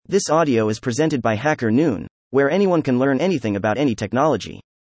This audio is presented by Hackernoon, where anyone can learn anything about any technology.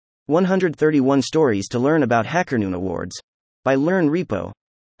 131 stories to learn about Hackernoon Awards. By Learn Repo.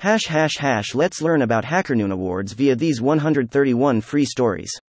 ###. Let's learn about Hackernoon Awards via these 131 free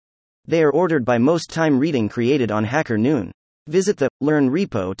stories. They are ordered by most time reading created on Hackernoon. Visit the Learn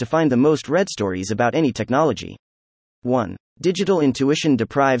Repo to find the most read stories about any technology. 1. Digital intuition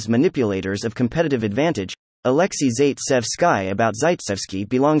deprives manipulators of competitive advantage. Alexei Zaitsevsky about Zaitsevsky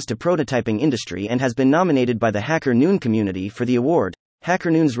belongs to prototyping industry and has been nominated by the Hackernoon community for the award,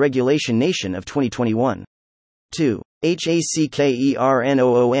 Hackernoon's Regulation Nation of 2021. 2.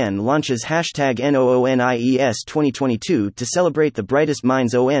 Hackernoon launches #NOONIES 2022 to celebrate the brightest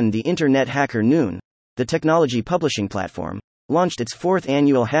minds on the Internet. Hackernoon, the technology publishing platform, launched its 4th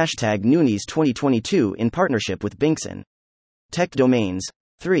annual #Noonies 2022 in partnership with Binkson Tech Domains.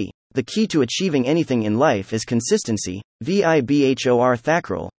 3. The key to achieving anything in life is consistency. Vibhor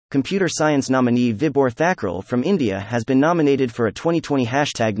Thakral, computer science nominee Vibhor Thakral from India has been nominated for a 2020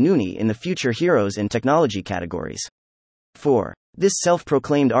 #Noonie in the Future Heroes and Technology categories. 4. This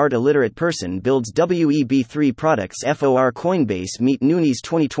self-proclaimed art-illiterate person builds Web3 products. For Coinbase meet Noonies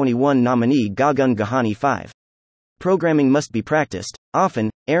 2021 nominee Gagan Gahani. 5. Programming must be practiced, often.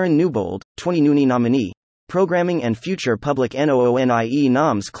 Aaron Newbold, 20 Noonie nominee. Programming and Future Public Noonie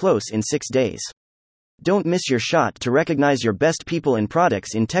noms close in 6 days. Don't miss your shot to recognize your best people and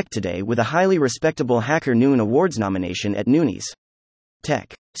products in tech today with a highly respectable Hackernoon Awards nomination at Noonies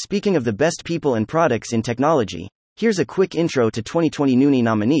Tech. Speaking of the best people and products in technology, here's a quick intro to 2020 Noonie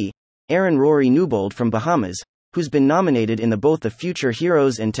nominee, Aaron Rory Newbold from Bahamas, who's been nominated in both the Future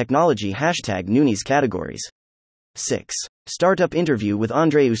Heroes and Technology #Noonies categories. 6. Startup interview with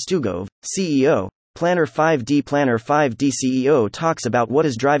Andrei Ustugov, CEO, Planner 5D. Planner 5D CEO talks about what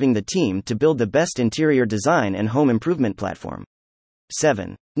is driving the team to build the best interior design and home improvement platform.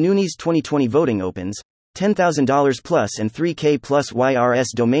 7. Noonies 2020 voting opens, $10,000 plus and $3K plus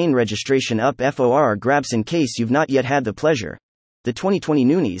YRS domain registration up for grabs. In case you've not yet had the pleasure, the 2020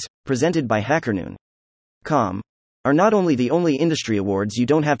 Noonies, presented by Hackernoon.com, are not only the only industry awards you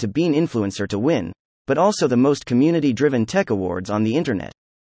don't have to be an influencer to win, but also the most community-driven tech awards on the internet.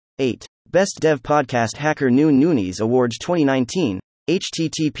 8. Best Dev Podcast Hackernoon Noonies Awards 2019,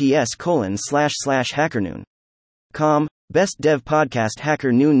 https://hackernoon.com. Best Dev Podcast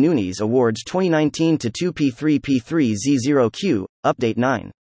Hackernoon Noonies Awards 2019 to 2P3P3Z0Q, Update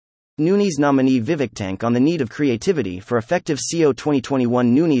 9. Noonies nominee Vivek Tank on the need of creativity for effective SEO.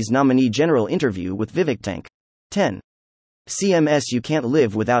 2021 Noonies nominee general interview with Vivek Tank. 10. CMS You Can't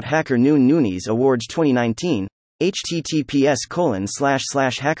Live Without Hackernoon Noonies Awards 2019,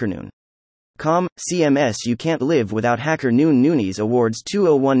 https://hackernoon.com. CMS You Can't Live Without Hackernoon Noonies Awards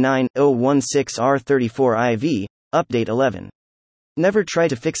 2019-016R34IV, Update 11. Never try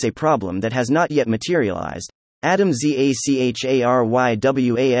to fix a problem that has not yet materialized. Adam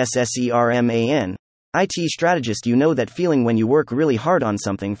Zacharywasserman, IT strategist. You know that feeling when you work really hard on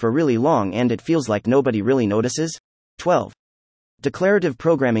something for really long and it feels like nobody really notices? 12. Declarative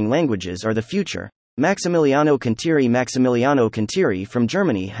programming languages are the future. Maximiliano Contieri from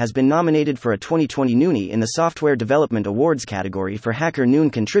Germany has been nominated for a 2020 Noonie in the Software Development Awards category for Hackernoon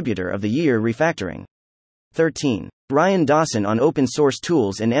Contributor of the Year Refactoring. 13. Ryan Dawson on open source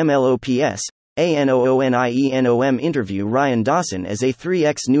tools and MLOps. ANOONIENOM interview Ryan Dawson as a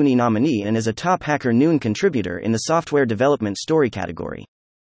 3x Noonie nominee and as a top Hackernoon contributor in the Software Development Story category.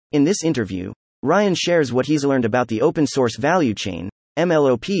 In this interview, Ryan shares what he's learned about the open source value chain,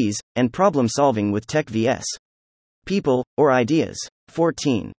 MLOps, and problem solving with tech vs. people, or ideas.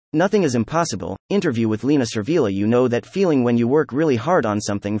 14. Nothing is impossible. Interview with Lena Servila. You know that feeling when you work really hard on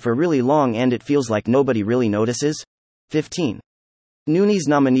something for really long and it feels like nobody really notices? 15. Noonies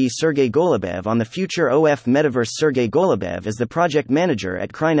nominee Sergey Golubev on the Future OF Metaverse. Sergey Golubev is the project manager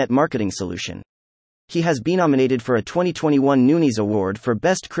at Krynet Marketing Solution. He has been nominated for a 2021 Noonies Award for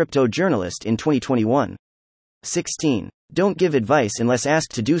Best Crypto Journalist in 2021. 16. Don't give advice unless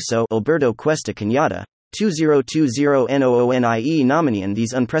asked to do so. Alberto Cuesta Cañada, 2020 NOONIE nominee. In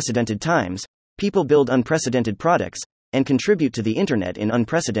these unprecedented times, people build unprecedented products and contribute to the internet in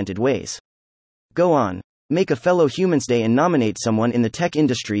unprecedented ways. Go on, make a fellow Humans Day and nominate someone in the tech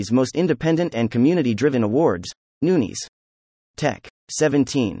industry's most independent and community-driven awards, Noonies Tech.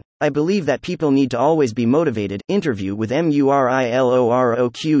 17. I believe that people need to always be motivated. Interview with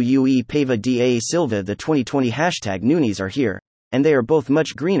Muriloroque Pava da Silva. The 2020 #Noonies are here, and they are both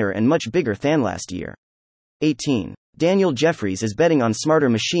much greener and much bigger than last year. 18. Daniel Jeffries is betting on smarter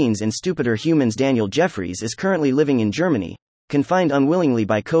machines and stupider humans. Daniel Jeffries is currently living in Germany, confined unwillingly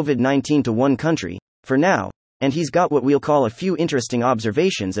by COVID-19 to one country, for now, and he's got what we'll call a few interesting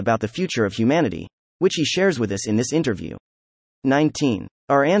observations about the future of humanity, which he shares with us in this interview. 19.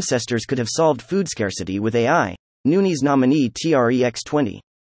 Our ancestors could have solved food scarcity with AI. Noonies nominee TREX20.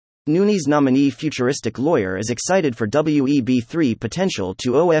 Noonies nominee futuristic lawyer is excited for WEB3 potential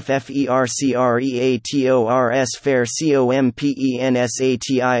to OFFERCREATORS fair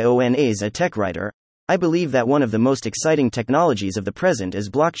COMPENSATIONAs. A tech writer, I believe that one of the most exciting technologies of the present is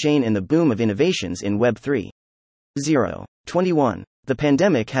blockchain and the boom of innovations in Web 3.0. 21. The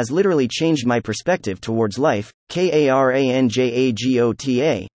pandemic has literally changed my perspective towards life.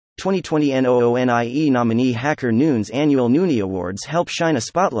 KARANJAGOTA. 2020 NOONIE nominee Hackernoon's annual Noonie Awards help shine a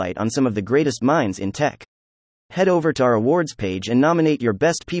spotlight on some of the greatest minds in tech. Head over to our awards page and nominate your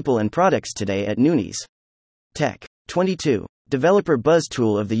best people and products today at Noonies. Tech. 22. Developer Buzz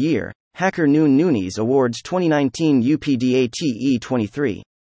Tool of the Year. Hackernoon Noonies Awards 2019 UPDATE 23.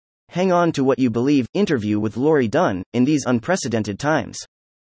 Hang on to what you believe. Interview with Lori Dunn. In these unprecedented times,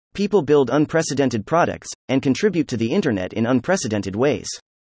 people build unprecedented products and contribute to the internet in unprecedented ways.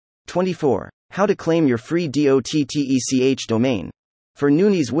 24. How to claim your free .tech domain. For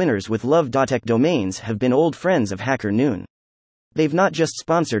Noonies winners with love.tech domains have been old friends of Hackernoon. They've not just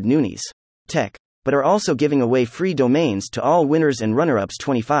sponsored Noonies Tech, but are also giving away free domains to all winners and runner-ups.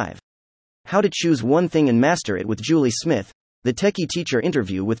 25. How to choose one thing and master it with Julie Smith. The Techie Teacher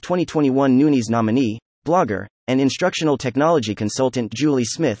interview with 2021 Noonies nominee, blogger, and instructional technology consultant Julie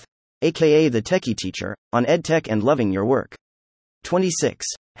Smith, aka the Techie Teacher, on EdTech and loving your work. 26.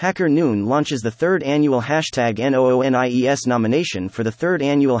 Hackernoon launches the third annual #NOONIES nomination for the third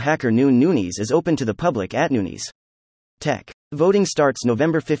annual Hackernoon Noonies is open to the public at Noonies Tech. Voting starts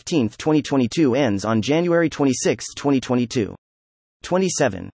November 15, 2022, ends on January 26, 2022.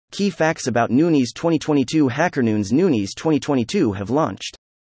 27. Key facts about Noonies 2022. Hackernoon's Noonies 2022 have launched.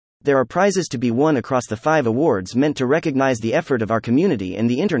 There are prizes to be won across the 5 awards meant to recognize the effort of our community and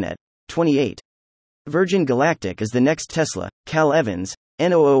the internet. 28. Virgin Galactic is the next Tesla. Cal Evans,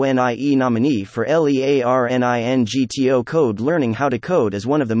 NOONIE nominee for LEARNINGTO Code. Learning how to code is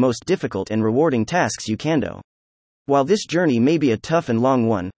one of the most difficult and rewarding tasks you can do. While this journey may be a tough and long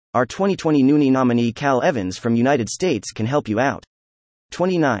one, our 2020 Noonie nominee Cal Evans from United States can help you out.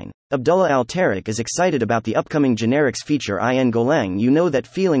 29. Abdullah Al-Tariq is excited about the upcoming generics feature in Golang. You know that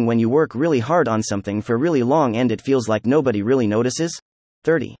feeling when you work really hard on something for really long and it feels like nobody really notices?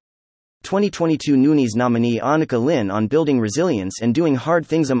 30. 2022 Noonies nominee Annika Lin on building resilience and doing hard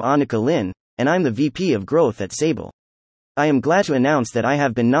things. I'm Annika Lin, and I'm the VP of Growth at Sable. I am glad to announce that I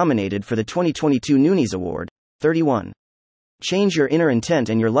have been nominated for the 2022 Noonies Award. 31. Change your inner intent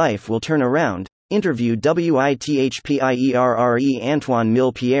and your life will turn around. Interview WITHPIERRE Antoine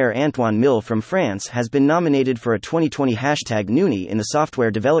Mille. Pierre Antoine Mille from France has been nominated for a 2020 #Noonie in the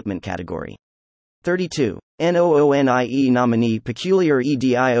software development category. 32. NOONIE nominee Peculiar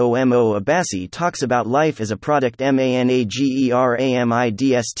Ediomo Abbasi talks about life as a product.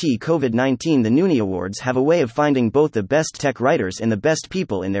 MANAGERAMIDST. COVID-19. The Noonie Awards have a way of finding both the best tech writers and the best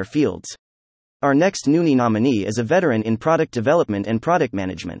people in their fields. Our next Noonie nominee is a veteran in product development and product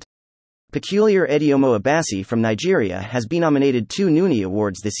management. Peculiar Ediomo Abbasi from Nigeria has been nominated 2 Noonie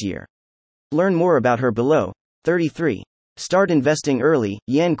Awards this year. Learn more about her below. 33. Start investing early.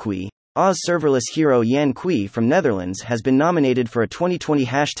 Yan Kui. Oz serverless hero Yan Kui from Netherlands has been nominated for a 2020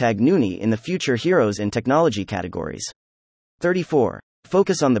 #Noonie in the Future Heroes and Technology categories. 34.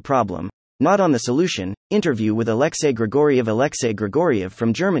 Focus on the problem, not on the solution. Interview with Alexei Grigoriev. Alexei Grigoriev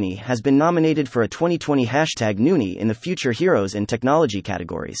from Germany has been nominated for a 2020 #Noonie in the Future Heroes and Technology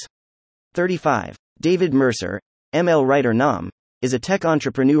categories. 35. David Mercer, ML writer Nam, is a tech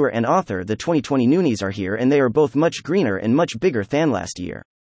entrepreneur and author. The 2020 Noonies are here and they are both much greener and much bigger than last year.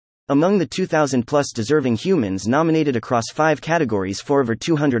 Among the 2,000 plus deserving humans nominated across 5 categories for over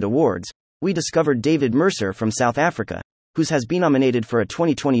 200 awards, we discovered David Mercer from South Africa, who has been nominated for a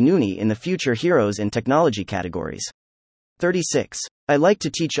 2020 Noonie in the Future Heroes and Technology categories. 36. I like to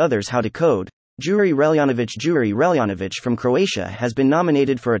teach others how to code. Juri Reljanović from Croatia has been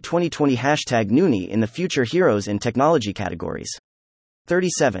nominated for a 2020 #Noonie in the Future Heroes and Technology categories.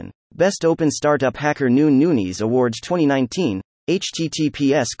 37. Best Open Startup Hackernoon Noonies Awards 2019.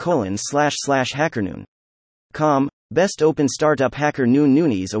 https://hackernoon.com. Best Open Startup Hackernoon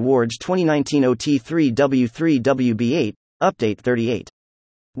Noonies Awards 2019 OT3W3WB8, Update 38.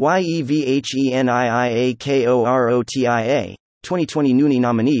 YEVHENIIAKOROTIA, 2020 Noonie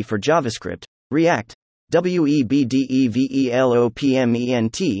nominee for JavaScript, React,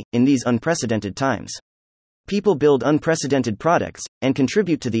 WEBDEVELOPMENT. In these unprecedented times, people build unprecedented products and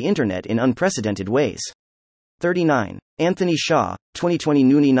contribute to the internet in unprecedented ways. 39. Anthony Shaw, 2020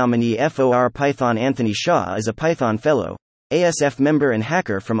 Noonie nominee for Python. Anthony Shaw is a Python Fellow, ASF member and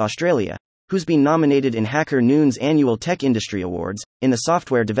hacker from Australia, who's been nominated in Hackernoon's annual Tech Industry Awards, in the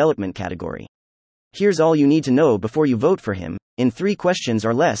software development category. Here's all you need to know before you vote for him, in 3 questions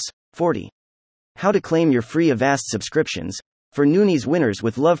or less. 40. How to claim your free Avast subscriptions. For Noonies winners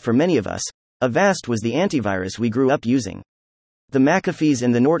with love for many of us, Avast was the antivirus we grew up using. The McAfees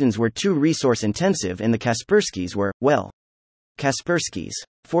and the Nortons were too resource intensive, and the Kasperskys were, well, Kasperskys.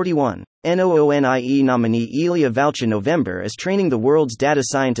 41. NOONIE nominee Ilya Valcha. November. As training the world's data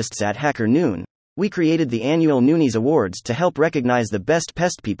scientists at Hackernoon, we created the annual Noonies Awards to help recognize the best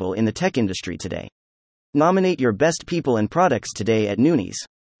pest people in the tech industry today. Nominate your best people and products today at Noonies.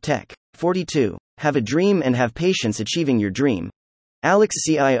 Tech. 42. Have a dream and have patience achieving your dream. Alex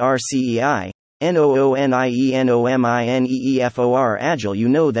Circei, NOONIENOMINEEFOR. Agile. You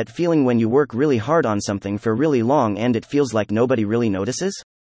know that feeling when you work really hard on something for really long and it feels like nobody really notices?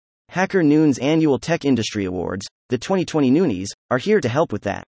 Hackernoon's annual Tech Industry Awards, the 2020 Noonies, are here to help with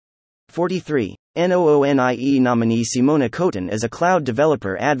that. 43. NOONIE nominee Simona Coton. As a cloud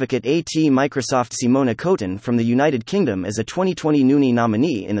developer advocate at Microsoft. Simona Coton from the United Kingdom is a 2020 Noonie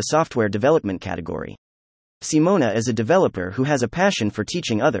nominee in the software development category. Simona is a developer who has a passion for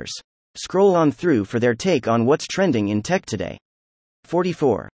teaching others. Scroll on through for their take on what's trending in tech today.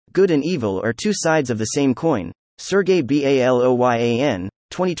 44. Good and evil are two sides of the same coin. Sergey Balyan,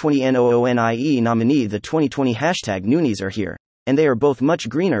 2020 NOONIE nominee. The 2020 hashtag Noonies are here, and they are both much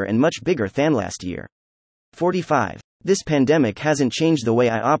greener and much bigger than last year. 45. This pandemic hasn't changed the way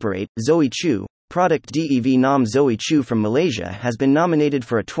I operate. Zoe Chu, product dev nom. Zoe Chu from Malaysia has been nominated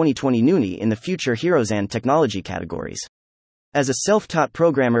for a 2020 Noonie in the Future Heroes and Technology categories. As a self-taught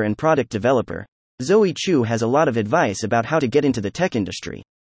programmer and product developer, Zoe Chu has a lot of advice about how to get into the tech industry.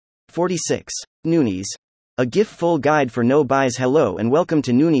 46. Noonies. A gift-full guide for no-buys. Hello and welcome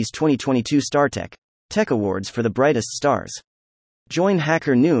to Noonies 2022 StarTech Tech Awards for the brightest stars. Join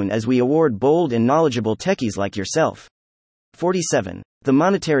Hackernoon as we award bold and knowledgeable techies like yourself. 47. The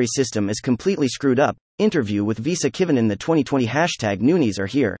monetary system is completely screwed up. Interview with Visa Kivanen. The 2020 hashtag Noonies are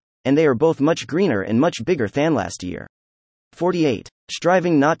here, and they are both much greener and much bigger than last year. 48.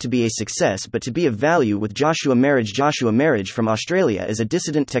 Striving not to be a success but to be of value with Joshua Marriage. Joshua Marriage from Australia is a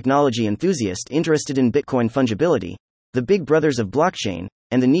dissident technology enthusiast interested in Bitcoin fungibility, the big brothers of blockchain,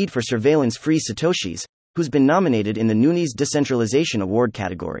 and the need for surveillance-free Satoshis, who's been nominated in the Noonies Decentralization Award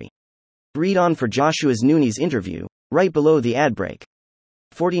category. Read on for Joshua's Noonies interview, right below the ad break.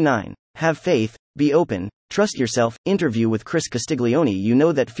 49. Have faith, be open, trust yourself. Interview with Chris Castiglione. You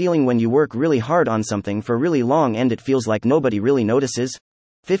know that feeling when you work really hard on something for really long and it feels like nobody really notices?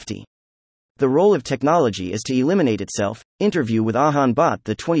 50. The role of technology is to eliminate itself. Interview with Ahan Bhatt.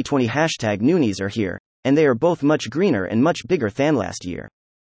 The 2020 hashtag Noonies are here, and they are both much greener and much bigger than last year.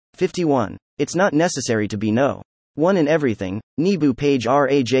 51. It's not necessary to be no one in everything. Nebu Page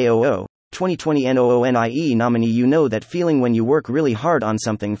Rajoo, 2020 NOONIE nominee. You know that feeling when you work really hard on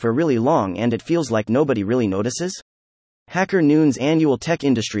something for really long and it feels like nobody really notices? Hackernoon's annual Tech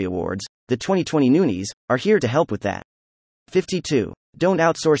Industry Awards, the 2020 Noonies, are here to help with that. 52. Don't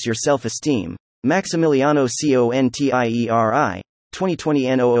outsource your self-esteem. Maximiliano Contieri,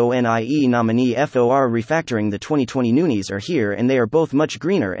 2020 NOONIE nominee for Refactoring. The 2020 Noonies are here and they are both much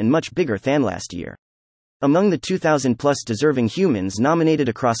greener and much bigger than last year. Among the 2,000-plus deserving humans nominated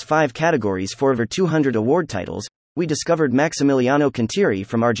across 5 categories for over 200 award titles, we discovered Maximiliano Contieri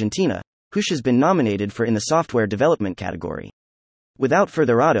from Argentina, who has been nominated for in the software development category. Without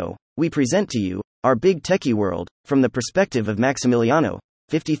further ado, we present to you our big techie world from the perspective of Maximiliano.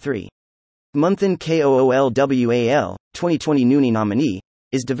 53. Munthan Koolwal, 2020 Noonie nominee,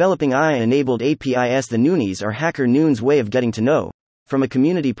 is developing AI-enabled APIs. The Noonies are Hackernoon's way of getting to know, from a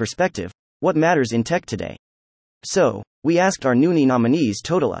community perspective, what matters in tech today. So, we asked our Noonie nominees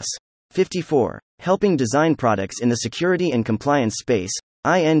total us. 54. Helping design products in the security and compliance space.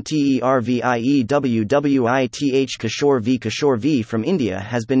 INTERVIEWWITH Kishore V from India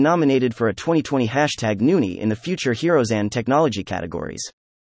has been nominated for a 2020 hashtag Noonie in the Future Heroes and Technology categories.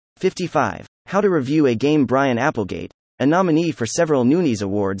 55. How to review a game. Brian Applegate, a nominee for several Noonies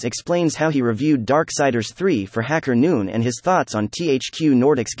awards, explains how he reviewed Darksiders 3 for Hackernoon and his thoughts on THQ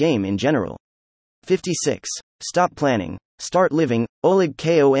Nordic's game in general. 56. Stop planning, start living. Oleg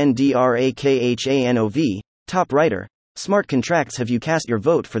Kondrakhanov, top writer. Smart contracts. Have you cast your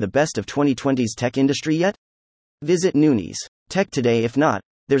vote for the best of 2020's tech industry yet? Visit Noonies Tech today. If not,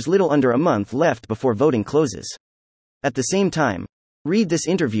 there's little under a month left before voting closes. At the same time, read this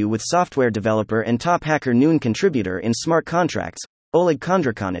interview with software developer and top Hackernoon contributor in smart contracts, Oleg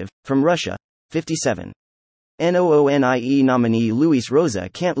Kondrakhanov, from Russia. 57. NOONIE nominee Luis Rosa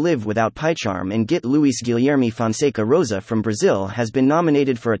can't live without PyCharm, and Git Luis Guilherme Fonseca Rosa from Brazil has been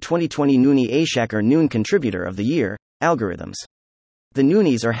nominated for a 2020 Noonie A Hackernoon Contributor of the Year, Algorithms. The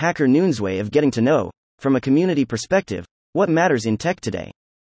Noonies are Hackernoon's way of getting to know, from a community perspective, what matters in tech today.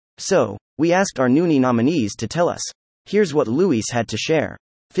 So, we asked our Noonie nominees to tell us. Here's what Luis had to share.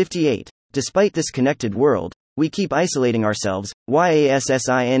 58. Despite this connected world, we keep isolating ourselves.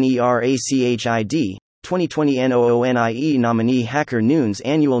 YASSINERACHID, 2020 NOONIE nominee Hackernoon's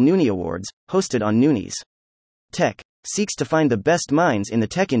annual Noonie Awards, hosted on Noonies. Tech seeks to find the best minds in the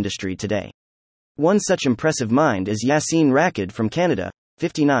tech industry today. One such impressive mind is Yassine Rakid from Canada,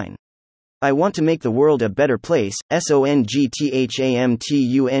 59. I want to make the world a better place.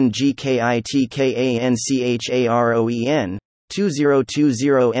 SONGTHAMTUNGKITKANCHAROEN,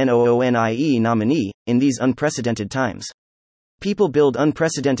 2020 NOONIE nominee. In these unprecedented times, people build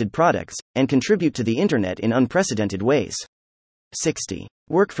unprecedented products and contribute to the internet in unprecedented ways. 60.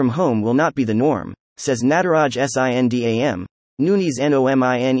 Work from home will not be the norm, says Nataraj Sindam, Noonies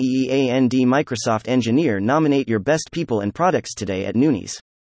NOMINEEAND Microsoft engineer. Nominate your best people and products today at Noonies.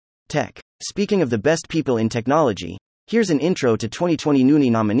 Tech. Speaking of the best people in technology, here's an intro to 2020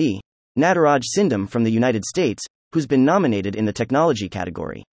 Noonie nominee, Nataraj Sindam from the United States, who's been nominated in the technology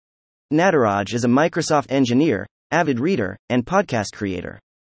category. Nataraj is a Microsoft engineer, avid reader, and podcast creator.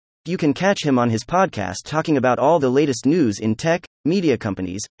 You can catch him on his podcast talking about all the latest news in tech, media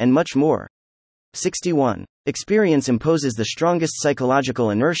companies, and much more. 61. Experience imposes the strongest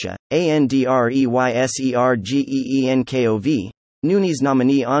psychological inertia. ANDREYSERGEENKOV. Noonies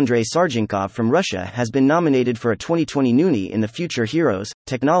nominee Andrei Sargenkov from Russia has been nominated for a 2020 Noonie in the Future Heroes,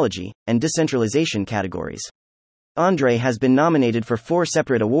 Technology, and Decentralization categories. Andrei has been nominated for 4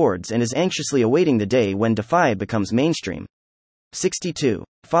 separate awards and is anxiously awaiting the day when DeFi becomes mainstream. 62.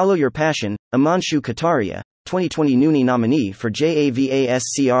 Follow Your Passion. Amanshu Kataria, 2020 Noonie nominee for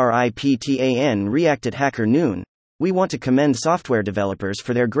JAVASCRIPTAN React at Hackernoon. We want to commend software developers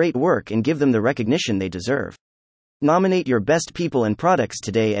for their great work and give them the recognition they deserve. Nominate your best people and products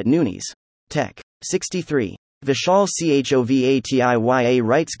today at Noonies. Tech. 63. Vishal Chovatiya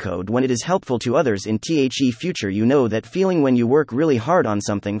writes code when it is helpful to others in The Future. You know that feeling when you work really hard on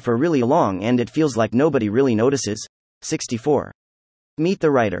something for really long and it feels like nobody really notices? 64. Meet the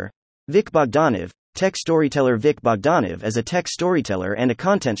writer. Vic Bogdanov. Tech storyteller Vic Bogdanov is a tech storyteller and a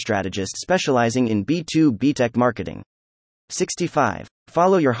content strategist specializing in B2B tech marketing. 65.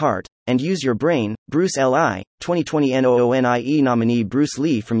 Follow your heart and use your brain. Bruce Li, 2020 NOONIE nominee Bruce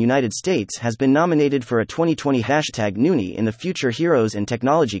Lee from United States has been nominated for a 2020 Noonie in the Future Heroes and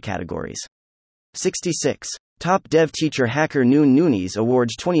Technology categories. 66. Top Dev Teacher Hackernoon Noonies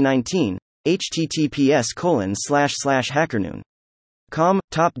Awards 2019. https://hackernoon.com.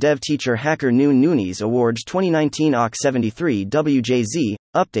 Top Dev Teacher Hackernoon Noonies Awards 2019 OC 73 WJZ,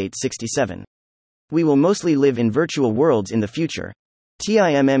 Update 67. We will mostly live in virtual worlds in the future.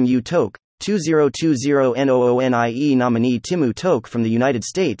 TIMMU Toke, 2020 NOONIE nominee Timu Toke from the United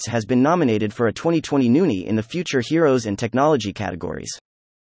States has been nominated for a 2020 Noonie in the Future Heroes and Technology categories.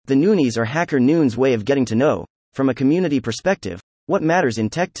 The Noonies are Hackernoon's way of getting to know, from a community perspective, what matters in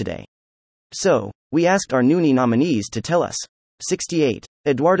tech today. So, we asked our Noonie nominees to tell us. 68.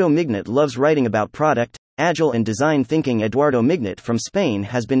 Eduardo Mignot loves writing about product, agile and design thinking. Eduardo Mignot from Spain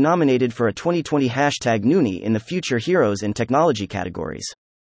has been nominated for a 2020 Noonie in the Future Heroes and Technology categories.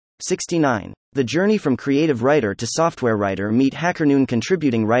 69. The journey from creative writer to software writer. Meet Hackernoon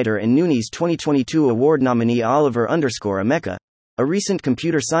contributing writer and Noonies 2022 award nominee Oliver Emeka, a recent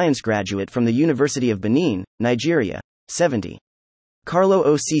computer science graduate from the University of Benin, Nigeria. 70. Carlo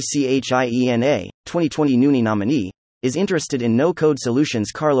Occhiena, 2020 Noonie nominee, is interested in no-code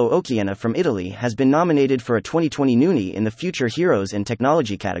solutions. Carlo Occhiena from Italy has been nominated for a 2020 Noonie in the Future Heroes and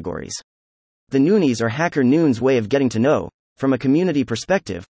Technology categories. The Noonies are Hackernoon's way of getting to know, from a community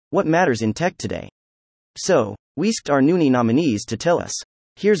perspective, what matters in tech today. So, we asked our Noonie nominees to tell us.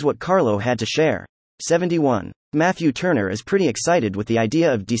 Here's what Carlo had to share. 71. Matthew Turner is pretty excited with the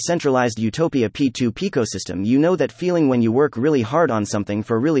idea of decentralized utopia P2P ecosystem. You know that feeling when you work really hard on something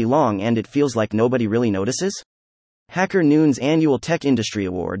for really long and it feels like nobody really notices? Hackernoon's annual Tech Industry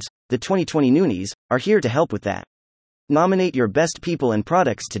Awards, the 2020 Noonies, are here to help with that. Nominate your best people and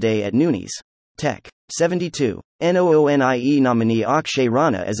products today at Noonies. Tech. 72. NOONIE nominee Akshay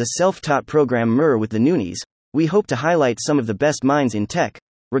Rana is a self-taught programmer with the Noonies. We hope to highlight some of the best minds in tech,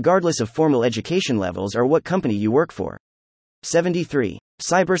 regardless of formal education levels or what company you work for. 73.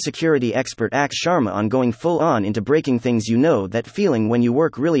 Cybersecurity expert Ax Sharma on going full-on into breaking things. You know that feeling when you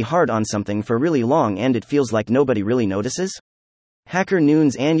work really hard on something for really long and it feels like nobody really notices?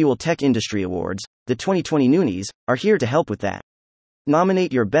 Hackernoon's annual Tech Industry Awards, the the 2020 Noonies, are here to help with that.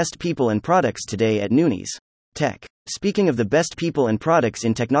 Nominate your best people and products today at Noonies Tech. Speaking of the best people and products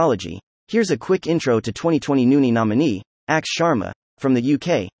in technology, here's a quick intro to 2020 Noonie nominee, Aksh Sharma, from the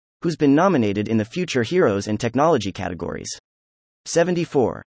UK, who's been nominated in the Future Heroes and Technology categories.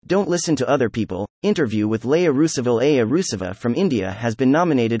 74. Don't listen to other people. Interview with Leah Ruseva from India has been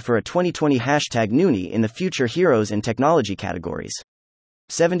nominated for a 2020 #Noonie in the Future Heroes and Technology categories.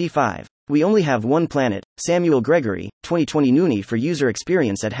 75. We only have one planet. Samuel Gregory, 2020 Noonie for user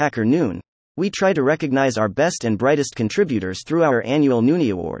experience at Hackernoon. We try to recognize our best and brightest contributors through our annual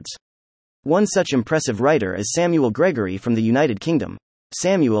Noonie Awards. One such impressive writer is Samuel Gregory from the United Kingdom.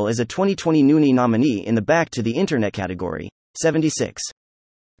 Samuel is a 2020 Noonie nominee in the Back to the Internet category. 76.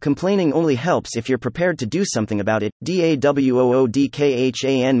 Complaining only helps if you're prepared to do something about it.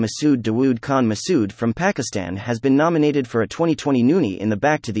 DAWOODKHAN Masood Dawood Khan Masood from Pakistan has been nominated for a 2020 Noonie in the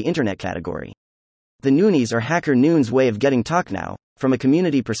Back to the Internet category. The Noonies are Hackernoon's way of getting talk now, from a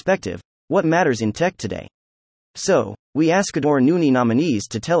community perspective, what matters in tech today. So, we asked our Noonie nominees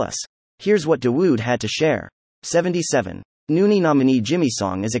to tell us. Here's what Dawood had to share. 77. Noonie nominee Jimmy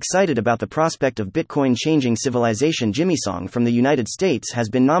Song is excited about the prospect of Bitcoin changing civilization. Jimmy Song from the United States has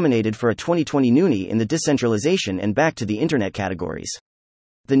been nominated for a 2020 Noonie in the Decentralization and Back to the Internet categories.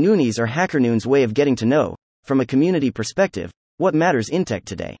 The Noonies are Hackernoon's way of getting to know, from a community perspective, what matters in tech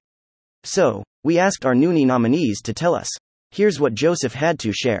today. So, we asked our Noonie nominees to tell us. Here's what Joseph had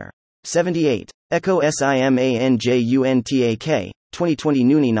to share. 78. Echo Simanjuntak, 2020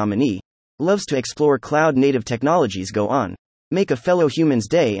 Noonie nominee, loves to explore cloud-native technologies. Go on. Make a fellow human's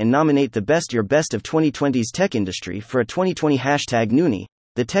day and nominate the best your best of 2020's tech industry for a 2020 #Noonie,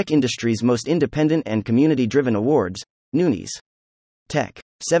 the tech industry's most independent and community-driven awards, Noonies Tech.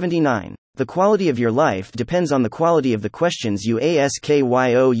 79. The quality of your life depends on the quality of the questions you ask.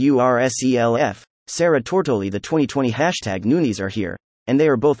 KYOURSELF. Sarah Tortoli. The 2020 #Noonies are here, and they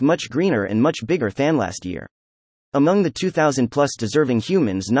are both much greener and much bigger than last year. Among the 2,000-plus deserving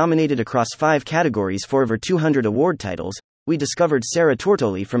humans nominated across 5 categories for over 200 award titles, we discovered Sarah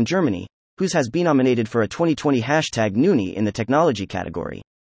Tortoli from Germany, who has been nominated for a 2020 #Noonie in the technology category.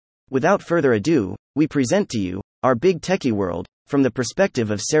 Without further ado, we present to you our big techie world from the perspective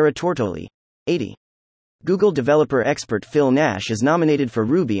of Sarah Tortoli. 80. Google developer expert Phil Nash is nominated for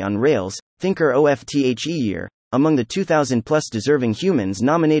Ruby on Rails Thinker OFTHE Year. Among the 2,000-plus deserving humans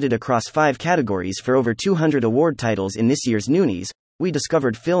nominated across 5 categories for over 200 award titles in this year's Noonies, we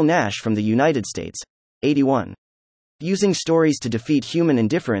discovered Phil Nash from the United States. 81. Using stories to defeat human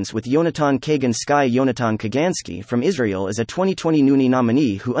indifference with Yonatan Kagan. Yonatan Kagansky from Israel is a 2020 Noonie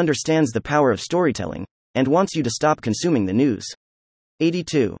nominee who understands the power of storytelling and wants you to stop consuming the news.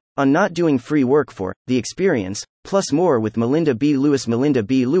 82. On not doing free work for the experience, plus more with Melinda B. Lewis. Melinda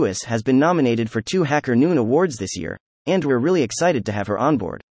B. Lewis has been nominated for 2 Hackernoon awards this year, and we're really excited to have her on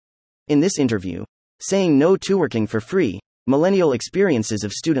board. In this interview, saying no to working for free, millennial experiences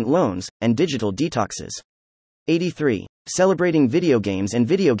of student loans, and digital detoxes. 83. Celebrating video games and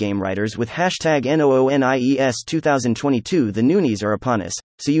video game writers with #NOONIES 2022. The Noonies are upon us,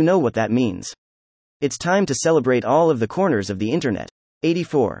 so you know what that means. It's time to celebrate all of the corners of the internet.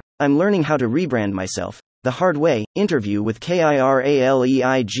 84. I'm learning how to rebrand myself the hard way. Interview with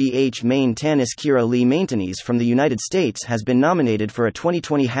KIRALEIGH Main Tanis. Kira Lee Maintanis from the United States has been nominated for a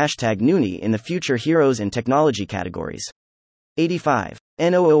 2020 #Noonie in the Future Heroes and Technology categories. 85.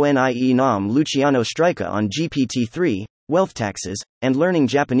 NOONIE Nam Luciano Strica on GPT-3, wealth taxes, and learning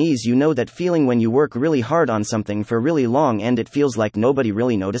Japanese. You know that feeling when you work really hard on something for really long and it feels like nobody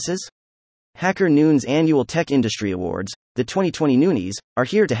really notices? Hackernoon's annual Tech Industry Awards, the 2020 Noonies, are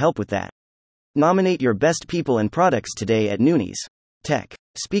here to help with that. Nominate your best people and products today at Noonies Tech.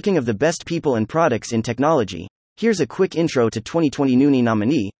 Speaking of the best people and products in technology, here's a quick intro to 2020 Noonie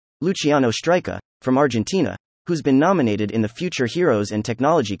nominee, Luciano Strica, from Argentina, who's been nominated in the Future Heroes and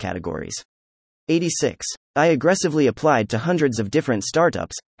Technology categories. 86. I aggressively applied to hundreds of different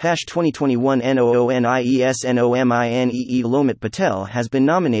startups. 2021 NOONIES NOMINEE Lomit Patel has been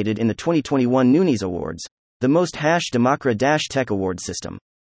nominated in the 2021 Noonies Awards, the most Democra-Tech award system.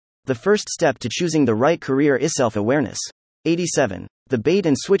 The first step to choosing the right career is self-awareness. 87. The Bait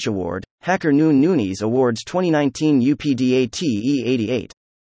and Switch Award, Hackernoon Noonies Awards 2019 UPDATE 88.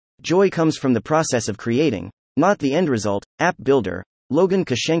 Joy comes from the process of creating, not the end result. App Builder, Logan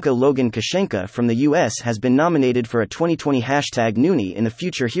Kashenka from the US has been nominated for a 2020 #Noonie in the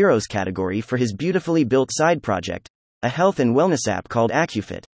Future Heroes category for his beautifully built side project, a health and wellness app called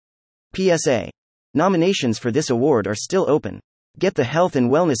AccuFit. PSA. Nominations for this award are still open. Get the health and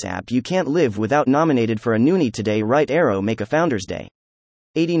wellness app you can't live without. Nominated for a Noonie today. Right arrow. Make a Founders Day.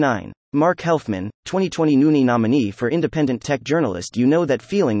 89. Mark Helfman, 2020 Noonie nominee for Independent Tech Journalist. You know that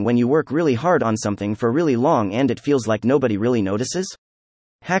feeling when you work really hard on something for really long and it feels like nobody really notices?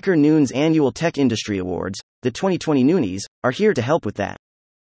 Hackernoon's annual Tech Industry Awards, the 2020 Noonies, are here to help with that.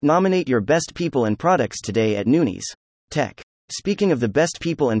 Nominate your best people and products today at Noonies. Tech. Speaking of the best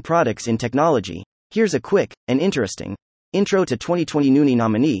people and products in technology, here's a quick and interesting intro to 2020 Noonie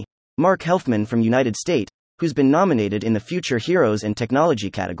nominee, Mark Helfman from United States, who's been nominated in the Future Heroes and Technology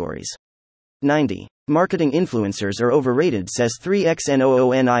categories. 90. Marketing influencers are overrated, says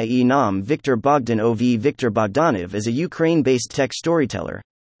 3xNoonie nom Viktor Bogdanov. Viktor Bogdanov is a Ukraine-based tech storyteller,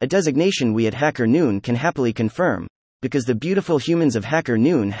 a designation we at Hackernoon can happily confirm, because the beautiful humans of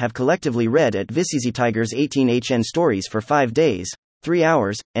Hackernoon have collectively read at Visizi Tiger's 18HN stories for 5 days, 3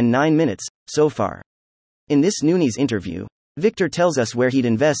 hours, and 9 minutes, so far. In this Noonies interview, Viktor tells us where he'd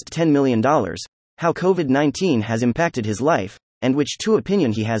invest $10 million, how COVID-19 has impacted his life, and which two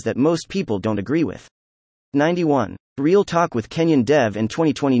opinion he has that most people don't agree with. 91. Real Talk with Kenyan Dev and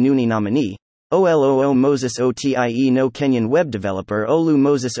 2020 Noonie nominee, OLOO Moses Otieno. Kenyan web developer Olu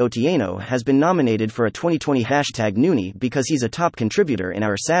Moses Otieno has been nominated for a 2020 #Noonie because he's a top contributor in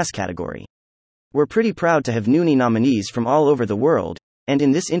our SaaS category. We're pretty proud to have Noonie nominees from all over the world, and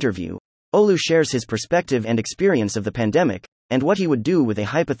in this interview, Olu shares his perspective and experience of the pandemic, and what he would do with a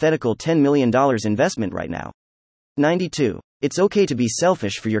hypothetical $10 million investment right now. 92. It's okay to be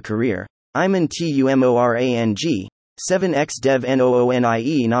selfish for your career. Iman Tumorang, 7x Dev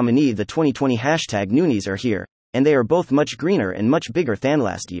Noonie nominee. The 2020 #Noonies are here, and they are both much greener and much bigger than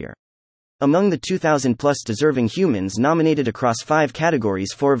last year. Among the 2,000 plus deserving humans nominated across 5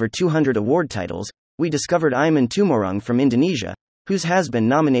 categories for over 200 award titles, we discovered Iman Tumorang from Indonesia, whose has been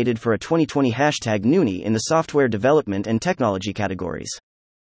nominated for a 2020 #Noonie in the software development and technology categories.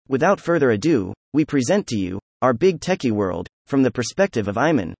 Without further ado, we present to you our big techie world from the perspective of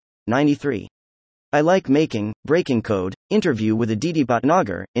Iman. 93. I like breaking code, interview with Aditi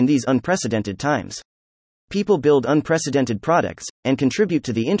Bhatnagar. In these unprecedented times, people build unprecedented products and contribute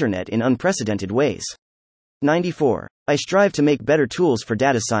to the internet in unprecedented ways. 94. I strive to make better tools for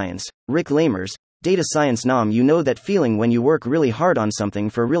data science. Rick Lamers, Data Science Nom. You know that feeling when you work really hard on something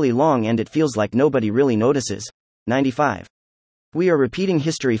for really long and it feels like nobody really notices. 95. We are repeating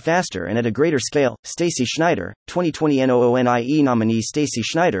history faster and at a greater scale. Stacy Schneider, 2020 Noonie nominee. Stacy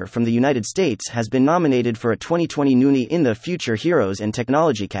Schneider from the United States has been nominated for a 2020 Noonie in the Future Heroes and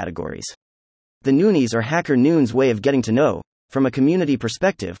Technology categories. The Noonies are Hackernoon's way of getting to know, from a community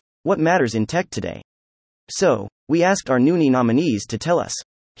perspective, what matters in tech today. So, we asked our Noonie nominees to tell us.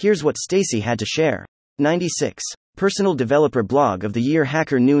 Here's what Stacy had to share. 96. Personal Developer Blog of the Year.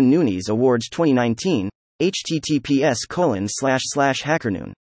 Hackernoon Noonies Awards 2019,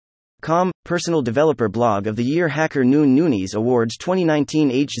 https://hackernoon.com. Personal Developer Blog of the Year. Hackernoon Noonies Awards 2019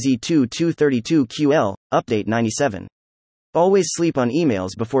 HZ2232QL, Update 97. Always sleep on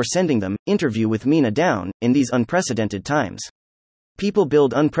emails before sending them. Interview with Mina Down. In these unprecedented times, people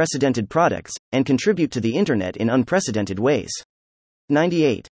build unprecedented products and contribute to the internet in unprecedented ways.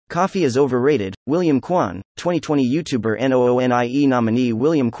 98. Coffee is overrated. William Kwan, 2020 YouTuber Noonie nominee.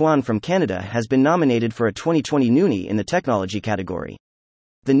 William Kwan from Canada has been nominated for a 2020 Noonie in the technology category.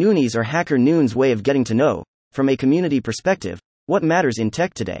 The Noonies are Hackernoon's way of getting to know, from a community perspective, what matters in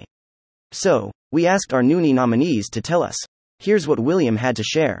tech today. So, we asked our Noonie nominees to tell us. Here's what William had to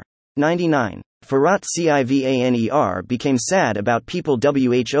share. 99. Ferhat Civaner became sad about people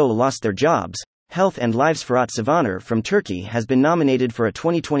WHO lost their jobs, health and lives. Ferhat Civaner from Turkey has been nominated for a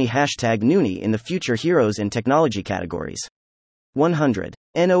 2020 #Noonie in the Future Heroes and Technology categories. 100.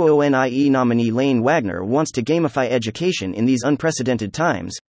 Noonie nominee Lane Wagner wants to gamify education. In these unprecedented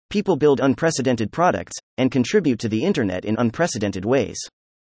times, people build unprecedented products and contribute to the internet in unprecedented ways.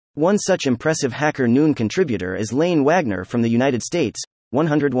 One such impressive Hackernoon contributor is Lane Wagner from the United States.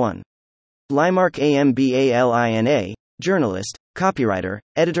 101. Limark Ambalina, journalist, copywriter,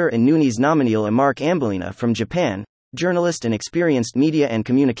 editor and Noonies nominee. Mark Ambalina from Japan, journalist and experienced media and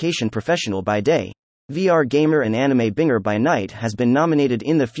communication professional by day, VR gamer and anime binger by night, has been nominated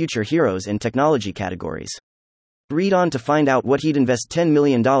in the Future Heroes and Technology categories. Read on to find out what he'd invest $10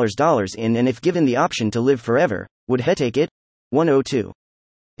 million in, and if given the option to live forever, would he take it? 102.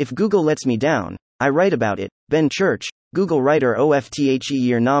 If Google lets me down, I write about it. Ben Church, Google writer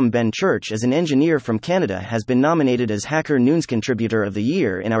OFTHE Nam. Ben Church is an engineer from Canada, has been nominated as Hackernoon's Contributor of the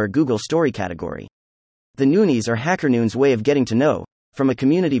Year in our Google Story category. The Noonies are Hackernoon's way of getting to know, from a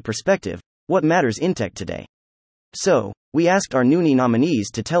community perspective, what matters in tech today. So, we asked our Noonie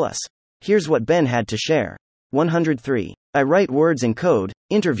nominees to tell us. Here's what Ben had to share. 103. I write words and code.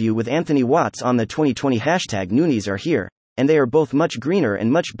 Interview with Anthony Watts on the 2020 #Noonies are here, and they are both much greener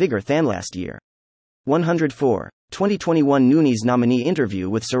and much bigger than last year. 104. 2021 Noonies nominee interview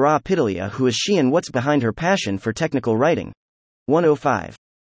with Sarah Pitalia. Who is she and what's behind her passion for technical writing? 105.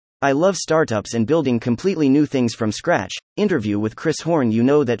 I love startups and building completely new things from scratch. Interview with Chris Horn. You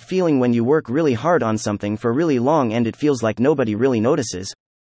know that feeling when you work really hard on something for really long and it feels like nobody really notices?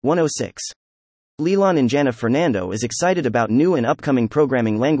 106. Leland Njana Fernando is excited about new and upcoming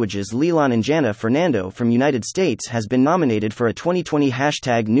programming languages. Leland Njana Fernando from United States has been nominated for a 2020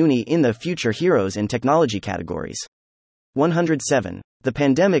 #Noonie in the Future Heroes and Technology categories. 107. The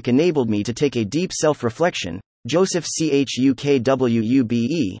pandemic enabled me to take a deep self-reflection. Joseph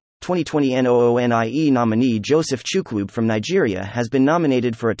Chukwube, 2020 NOONIE nominee Joseph Chukwube from Nigeria has been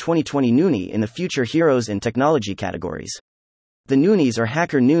nominated for a 2020 Noonie in the Future Heroes and Technology categories. The Noonies are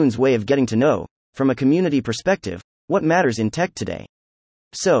Hackernoon's way of getting to know, from a community perspective, what matters in tech today.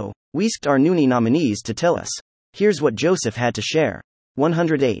 So, we asked our Noonie nominees to tell us. Here's what Joseph had to share.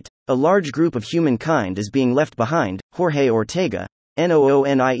 108. A large group of humankind is being left behind. Jorge Ortega,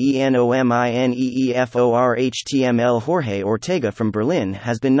 NOONIENOMINEEFORHTML. Jorge Ortega from Berlin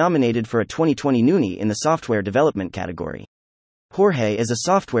has been nominated for a 2020 Noonie in the software development category. Jorge is a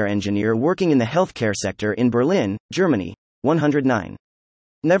software engineer working in the healthcare sector in Berlin, Germany. 109.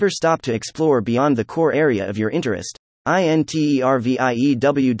 Never stop to explore beyond the core area of your interest.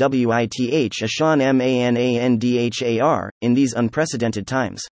 INTERVIEWWITH Ashan MANANDHAR. In these unprecedented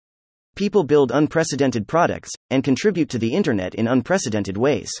times, people build unprecedented products and contribute to the internet in unprecedented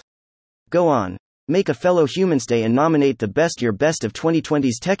ways. Go on. Make a fellow Humans Day and nominate the best your best of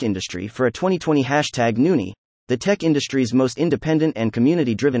 2020's tech industry for a 2020 #Noonie, the tech industry's most independent and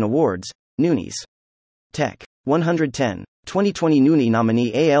community-driven awards, Noonies. Tech. 110. 2020 Noonie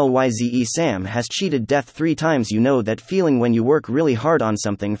nominee ALYZE Sam has cheated death 3 times. You know that feeling when you work really hard on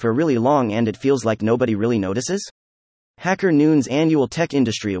something for really long and it feels like nobody really notices? Hackernoon's annual Tech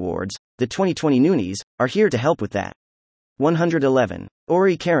Industry Awards, the 2020 Noonies, are here to help with that. 111.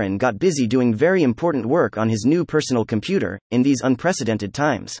 Ori Karen got busy doing very important work on his new personal computer. In these unprecedented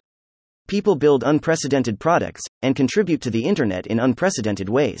times, people build unprecedented products and contribute to the internet in unprecedented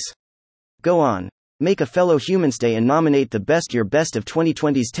ways. Go on. Make a fellow Humans Day and nominate the best your best of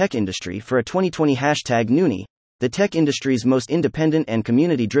 2020's tech industry for a 2020 #Noonie, the tech industry's most independent and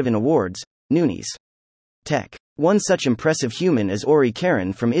community-driven awards, Noonies. Tech. One such impressive human as Ori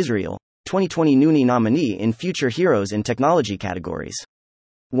Karen from Israel, 2020 Noonie nominee in Future Heroes and Technology categories.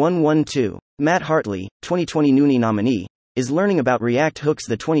 112. Matt Hartley, 2020 Noonie nominee, is learning about React hooks.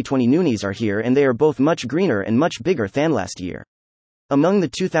 The 2020 Noonies are here and they are both much greener and much bigger than last year. Among the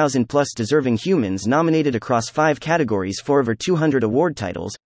 2,000+ deserving humans nominated across 5 categories for over 200 award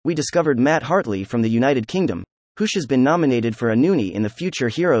titles, we discovered Matt Hartley from the United Kingdom, who has been nominated for a Noonie in the Future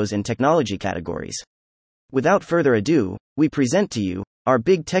Heroes and Technology categories. Without further ado, we present to you our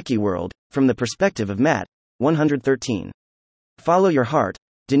big techie world from the perspective of Matt. 113. Follow your heart.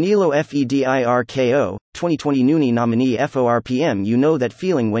 Danilo Fedirko, 2020 Noonie nominee FORPM. You know that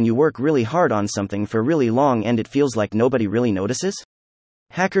feeling when you work really hard on something for really long and it feels like nobody really notices?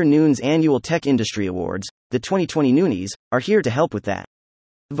 Hackernoon's annual Tech Industry Awards, the 2020 Noonies, are here to help with that.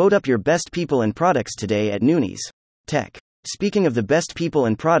 Vote up your best people and products today at Noonies. Tech. Speaking of the best people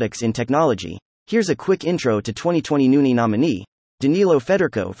and products in technology, here's a quick intro to 2020 Noonie nominee, Danilo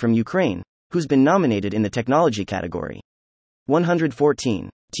Fedirko from Ukraine, who's been nominated in the technology category. 114.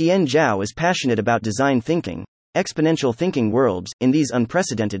 Tian Zhao is passionate about design thinking, exponential thinking worlds. In these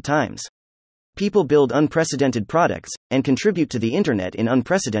unprecedented times, people build unprecedented products and contribute to the internet in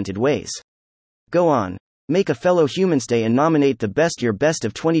unprecedented ways. Go on. Make a fellow Humans Day and nominate the best your best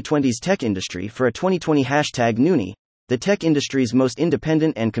of 2020's tech industry for a 2020 #Noonie, the tech industry's most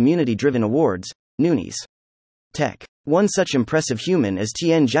independent and community-driven awards, Noonies. Tech. One such impressive human as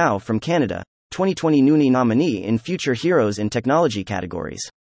Tian Zhao from Canada, 2020 Noonie nominee in Future Heroes and Technology categories.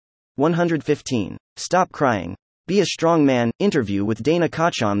 115. Stop crying. Be a strong man. Interview with Dana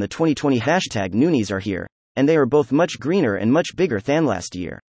Kachon. The 2020 #Noonies are here, and they are both much greener and much bigger than last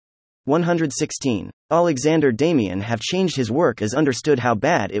year. 116. Alexander Damian have changed his work as understood how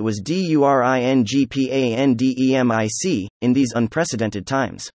bad it was. DURINGPANDEMIC. In these unprecedented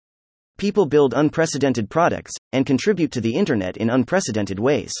times, people build unprecedented products and contribute to the internet in unprecedented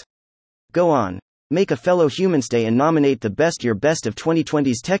ways. Go on. Make a fellow Humans Day and nominate the best your best of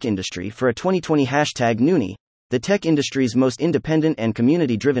 2020's tech industry for a 2020 #Noonie, the tech industry's most independent and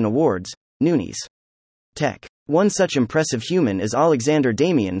community-driven awards, Noonies. Tech. One such impressive human is Alexander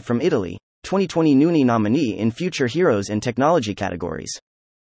Damian from Italy, 2020 Noonie nominee in Future Heroes and Technology categories.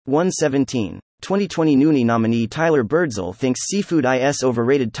 117. 2020 Noonie nominee Tyler Birdsall thinks seafood is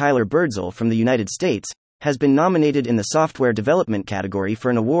overrated. Tyler Birdsall from the United States, has been nominated in the software development category for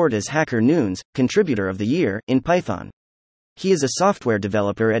an award as Hackernoon's Contributor of the Year in Python. He is a software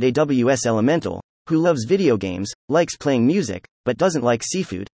developer at AWS Elemental, who loves video games, likes playing music, but doesn't like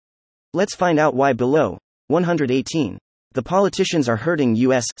seafood. Let's find out why below. 118. The politicians are hurting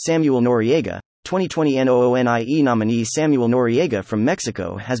U.S. Samuel Noriega, 2020 NOONIE nominee Samuel Noriega from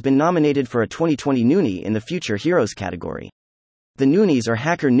Mexico has been nominated for a 2020 Noonie in the Future Heroes category. The Noonies are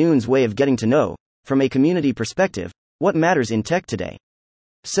Hackernoon's way of getting to know, from a community perspective, what matters in tech today.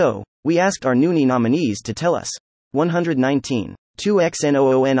 So, we asked our Noonie nominees to tell us. 119.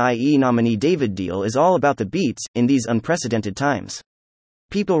 2xNOONIE nominee David Deal is all about the beats in these unprecedented times.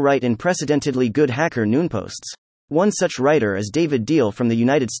 People write unprecedentedly good Hackernoon posts. One such writer is David Deal from the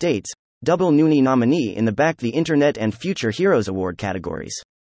United States, double Noonie nominee in the Back the Internet and Future Heroes Award categories.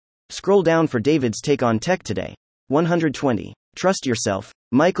 Scroll down for David's take on tech today. 120. Trust Yourself,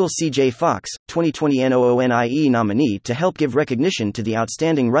 Michael C.J. Fox, 2020 NOONIE nominee to help give recognition to the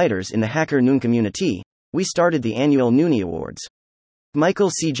outstanding writers in the Hackernoon community. We started the annual Noonie Awards. Michael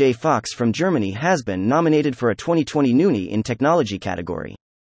C.J. Fox from Germany has been nominated for a 2020 Noonie in Technology category.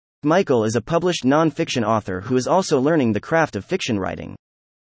 Michael is a published non-fiction author who is also learning the craft of fiction writing.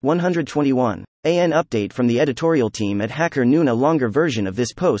 121. An update from the editorial team at Hackernoon. A longer version of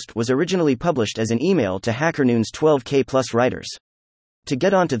this post was originally published as an email to Hackernoon's 12K plus writers. To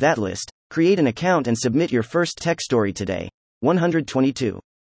get onto that list, create an account and submit your first tech story today. 122.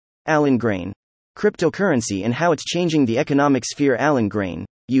 Alan Grain. Cryptocurrency and how it's changing the economic sphere. Alan Grain,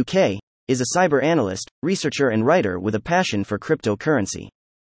 UK, is a cyber analyst, researcher and writer with a passion for cryptocurrency.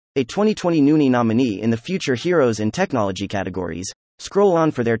 A 2020 Noonie nominee in the Future Heroes and Technology categories. Scroll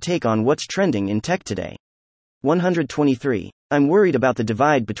on for their take on what's trending in tech today. 123. I'm worried about the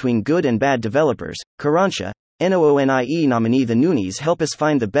divide between good and bad developers. Karansha, NOONIE nominee. The Noonies help us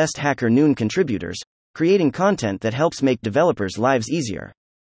find the best Hackernoon contributors, creating content that helps make developers' lives easier.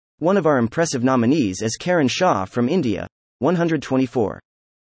 One of our impressive nominees is Karan Shah from India. 124.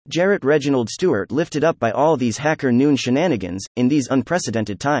 Jarrett Reginald Stewart. Lifted up by all these Hackernoon shenanigans in these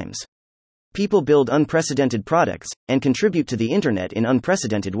unprecedented times. People build unprecedented products and contribute to the internet in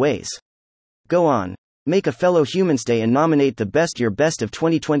unprecedented ways. Go on, make a fellow human's day and nominate the best your best of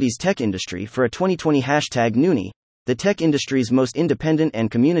 2020's tech industry for a 2020 #Noonie, the tech industry's most independent and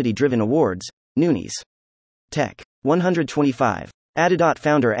community-driven awards, Noonies. Tech. 125. Adidot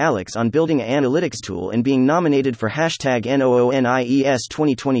founder Alex on building an analytics tool and being nominated for #NOONIES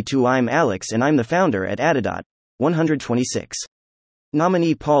 2022. I'm Alex and I'm the founder at Adidot. 126.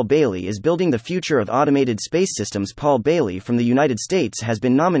 Nominee Paul Bailey is building the future of automated space systems. Paul Bailey from the United States has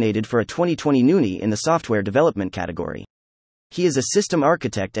been nominated for a 2020 Noonie in the software development category. He is a system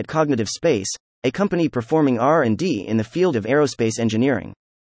architect at Cognitive Space, a company performing R&D in the field of aerospace engineering.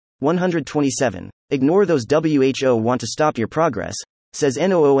 127. Ignore those WHO want to stop your progress, says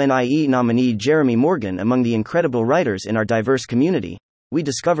NOONIE nominee Jeremy Morgan. Among the incredible writers in our diverse community, we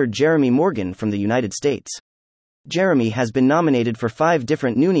discovered Jeremy Morgan from the United States. Jeremy has been nominated for 5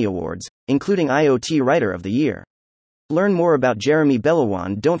 different Noonie Awards, including IoT Writer of the Year. Learn more about Jeremy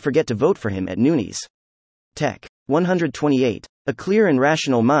Belawan. Don't forget to vote for him at Noonies. Tech. 128. A clear and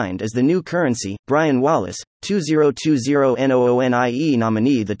rational mind is the new currency. Brian Wallace, 2020 NOONIE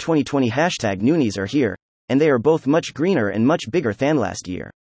nominee. The 2020 #Noonies are here, and they are both much greener and much bigger than last year.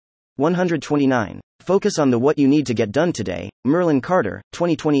 129. Focus on the what you need to get done today. Merlin Carter,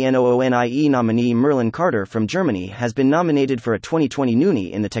 2020 NOONIE nominee. Merlin Carter from Germany has been nominated for a 2020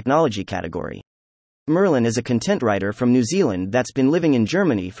 Noonie in the technology category. Merlin is a content writer from New Zealand that's been living in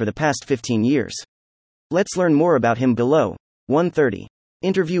Germany for the past 15 years. Let's learn more about him below. 130.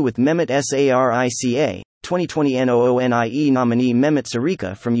 Interview with Mehmet Sarika, 2020 NOONIE nominee. Mehmet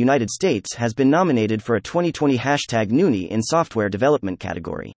Sarika from United States has been nominated for a 2020 #Noonie in software development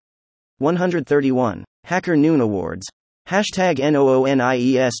category. 131. Hackernoon Awards.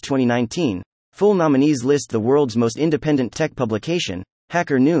 #NOONIES 2019. Full nominees list. The world's most independent tech publication,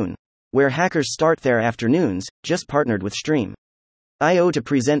 Hackernoon, where hackers start their afternoons, just partnered with Stream.io to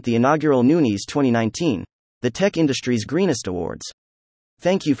present the inaugural Noonies 2019, the tech industry's greenest awards.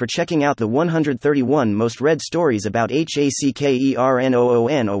 Thank you for checking out the 131 most read stories about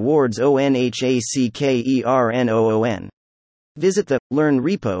Hackernoon Awards. Hackernoon. Visit the Learn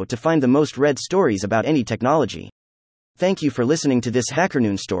repo to find the most read stories about any technology. Thank you for listening to this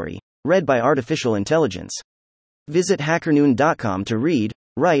Hackernoon story, read by artificial intelligence. Visit hackernoon.com to read,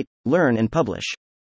 write, learn and publish.